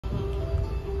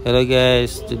Hello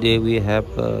guys, today we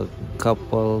have a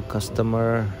couple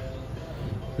customer.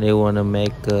 They want to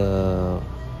make a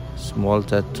small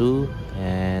tattoo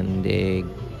and they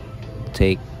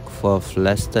take for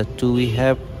flash tattoo. We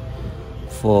have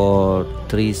for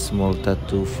 3 small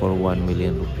tattoo for 1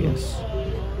 million rupiahs.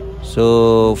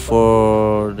 So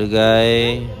for the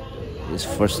guy is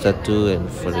first tattoo and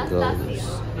for the girl is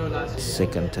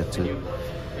second tattoo.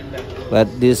 But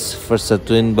this first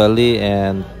tattoo in Bali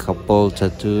and couple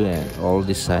tattoo and all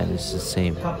design is the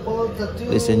same.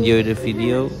 Please enjoy the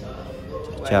video.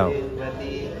 Ciao.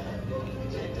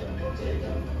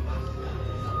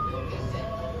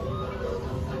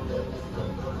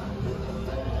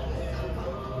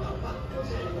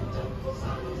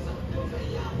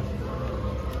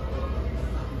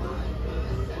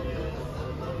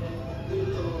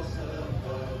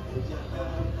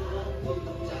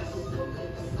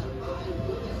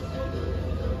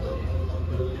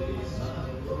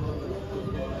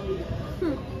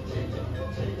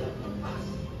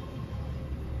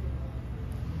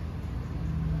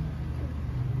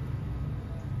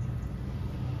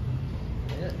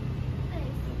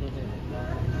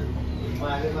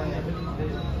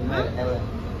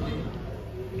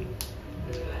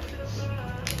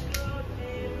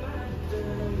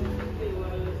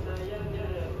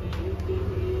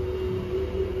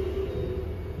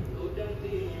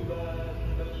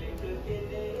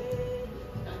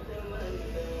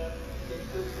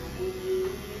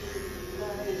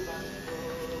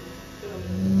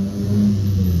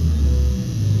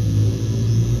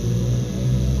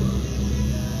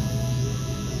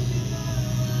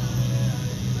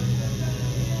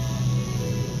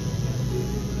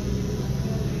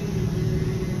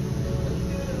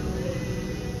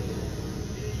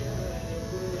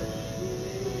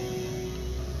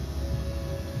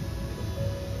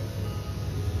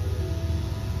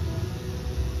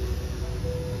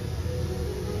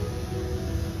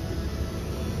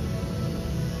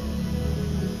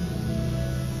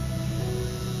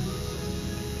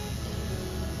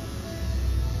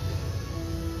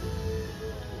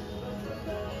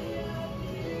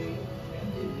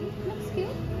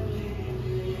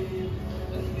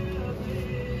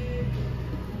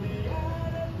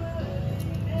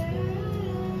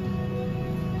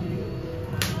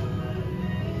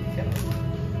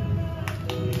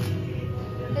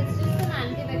 It's just an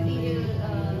antibacterial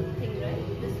thing, right?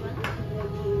 This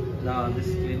one? Now this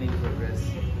is cleaning progress.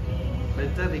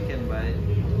 Better we can buy.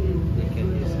 We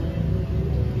can use it.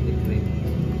 The cream.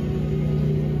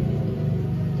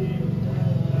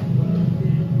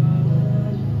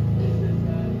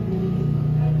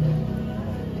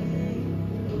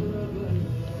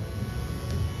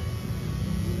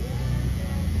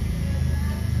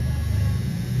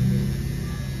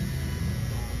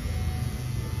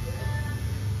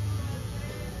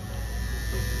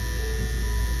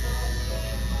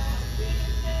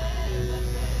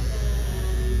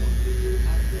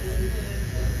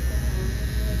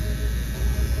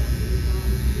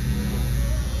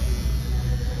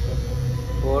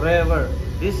 Forever.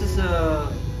 This is a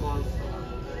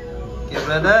okay,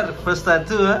 brother. First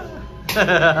tattoo, huh?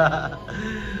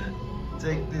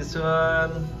 Check this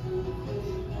one.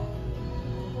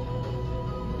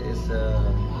 It's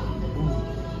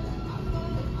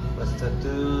first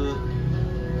tattoo.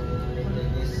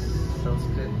 This sounds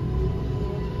good.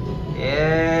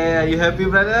 Yeah, are you happy,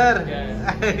 brother?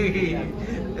 Yeah.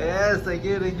 Yes, thank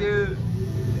you, thank you.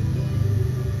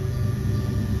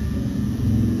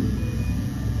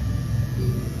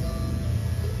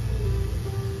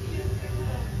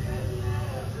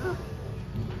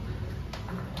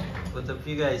 Both of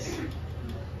you guys.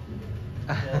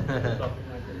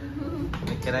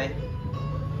 Can I?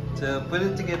 So put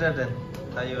it together then.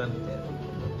 How you want it?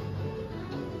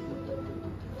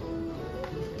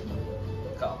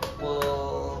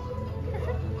 Couple.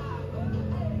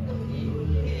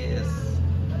 Yes.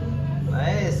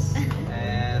 Nice.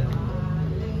 And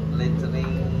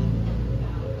lettering.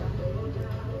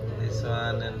 This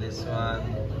one and this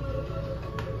one.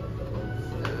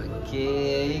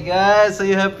 Okay, you guys, are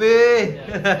you happy?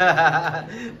 Yeah.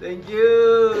 Thank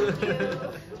you.